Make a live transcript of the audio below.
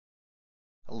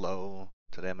Hello,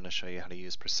 today I'm going to show you how to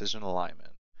use precision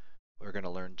alignment. We're going to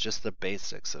learn just the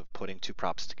basics of putting two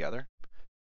props together.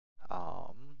 I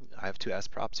have two S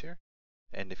props here,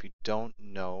 and if you don't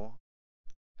know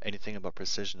anything about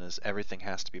precision, is everything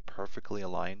has to be perfectly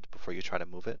aligned before you try to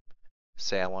move it.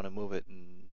 Say I want to move it,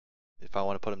 and if I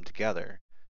want to put them together,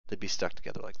 they'd be stuck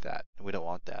together like that, and we don't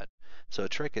want that. So the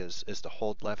trick is to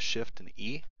hold left shift and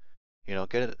E,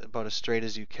 get it about as straight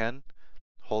as you can,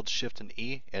 hold shift and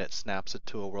E, and it snaps it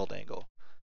to a world angle,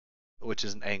 which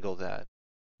is an angle that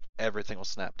everything will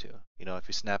snap to. If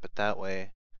you snap it that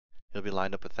way, it'll be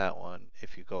lined up with that one.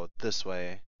 If you go this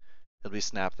way, it'll be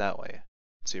snapped that way.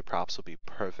 So your props will be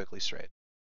perfectly straight.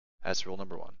 That's rule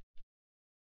number one.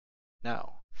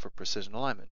 Now, for precision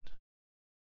alignment.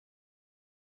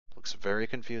 Looks very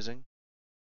confusing.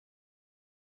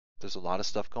 There's a lot of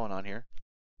stuff going on here.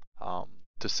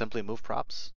 To simply move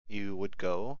props, you would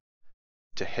go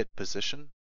to hit position,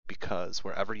 because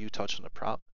wherever you touch on the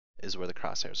prop is where the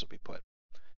crosshairs will be put.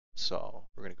 So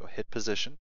we're going to go hit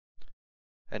position.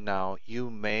 And now you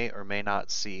may or may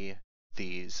not see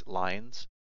these lines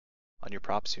on your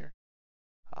props here.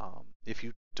 If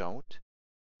you don't,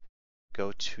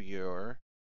 go to your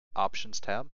options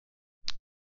tab,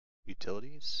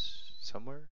 utilities,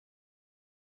 somewhere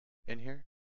in here.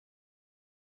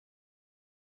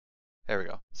 There we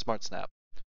go, Smart Snap.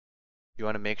 You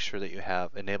want to make sure that you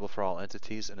have enable for all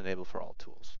entities and enable for all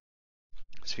tools.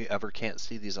 So if you ever can't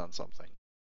see these on something,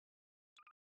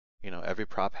 every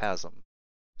prop has them.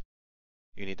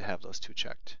 You need to have those two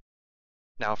checked.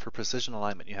 Now for precision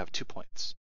alignment, you have 2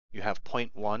 points. You have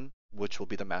point 1, which will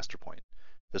be the master point.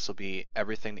 This will be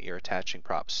everything that you're attaching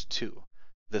props to.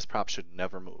 This prop should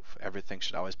never move. Everything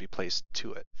should always be placed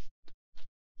to it.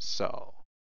 So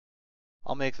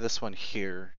I'll make this one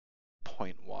here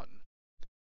point 1.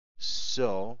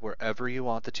 So wherever you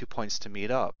want the 2 points to meet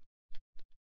up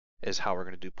is how we're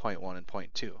going to do point 1 and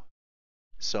point 2.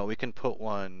 So we can put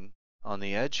one on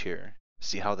the edge here.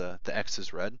 See how the X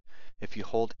is red? If you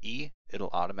hold E, it'll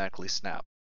automatically snap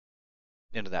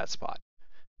into that spot.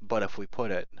 But if we put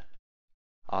it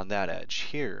on that edge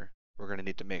here, we're going to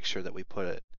need to make sure that we put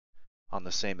it on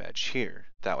the same edge here.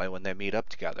 That way when they meet up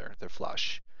together, they're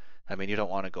flush. I mean, you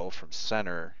don't want to go from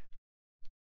center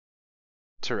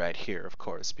to right here, of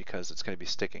course, because it's going to be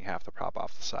sticking half the prop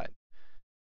off the side.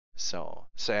 So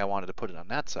say I wanted to put it on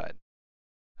that side.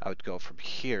 I would go from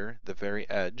here, the very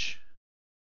edge,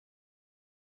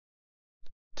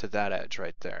 to that edge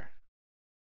right there.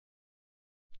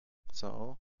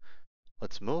 So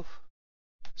let's move.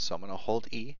 So I'm going to hold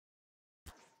E.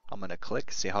 I'm going to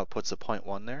click, see how it puts a point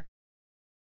 1 there?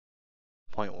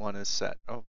 Point 1 is set.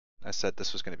 Oh, I said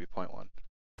this was going to be point 1.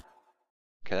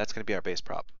 Okay, that's going to be our base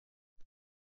prop.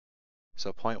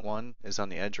 So point 1 is on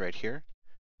the edge right here.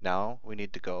 Now we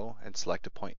need to go and select a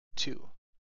point 2.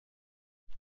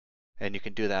 And you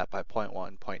can do that by point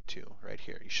 1, point 2 right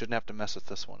here. You shouldn't have to mess with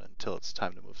this one until it's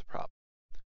time to move the prop.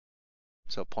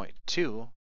 So point 2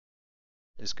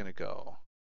 is going to go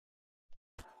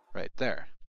right there.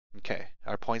 Okay,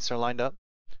 our points are lined up.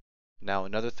 Now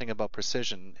another thing about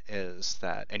precision is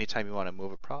that anytime you want to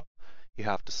move a prop, you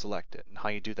have to select it. And how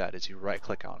you do that is you right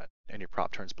click on it and your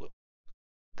prop turns blue.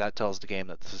 That tells the game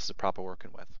that this is the prop we're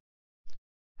working with.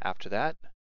 After that,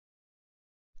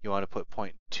 you want to put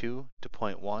point 2 to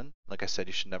point 1. Like I said,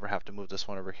 you should never have to move this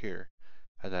one over here.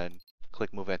 And then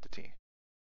click Move Entity.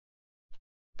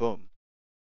 Boom.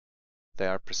 They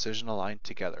are precision aligned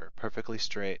together, perfectly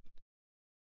straight.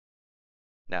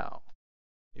 Now,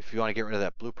 if you want to get rid of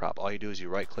that blue prop, all you do is you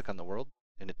right click on the world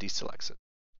and it deselects it.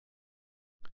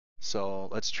 So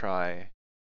let's try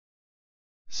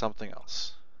something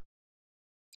else.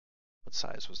 What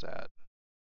size was that?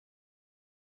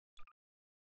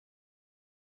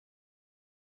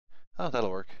 Oh,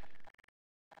 that'll work.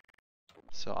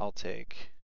 So I'll take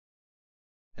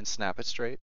and snap it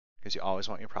straight, because you always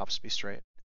want your props to be straight.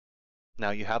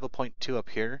 Now you have a point 2 up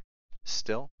here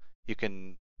still. You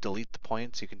can delete the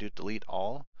points, you can do delete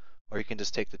all, or you can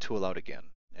just take the tool out again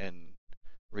and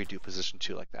redo position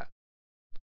 2 like that.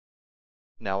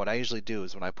 Now what I usually do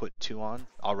is when I put 2 on,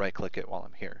 I'll right click it while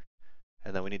I'm here.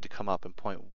 And then we need to come up and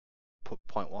put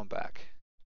point 1 back.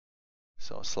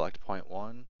 So select point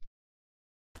 1,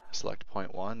 select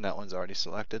point 1, that one's already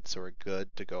selected, so we're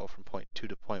good to go from point 2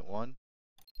 to point 1.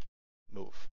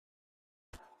 Move.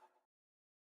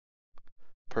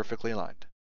 Perfectly aligned.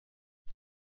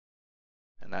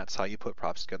 And that's how you put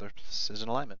props together with precision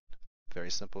alignment.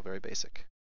 Very simple, very basic.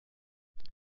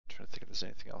 I'm trying to think if there's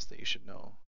anything else that you should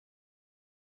know.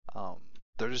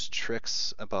 There's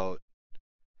tricks about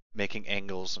making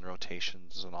angles and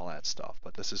rotations and all that stuff,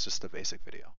 but this is just a basic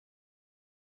video.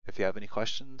 If you you have any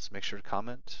questions, make sure to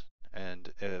comment.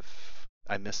 And if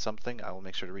I missed something, I will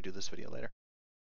make sure to redo this video later.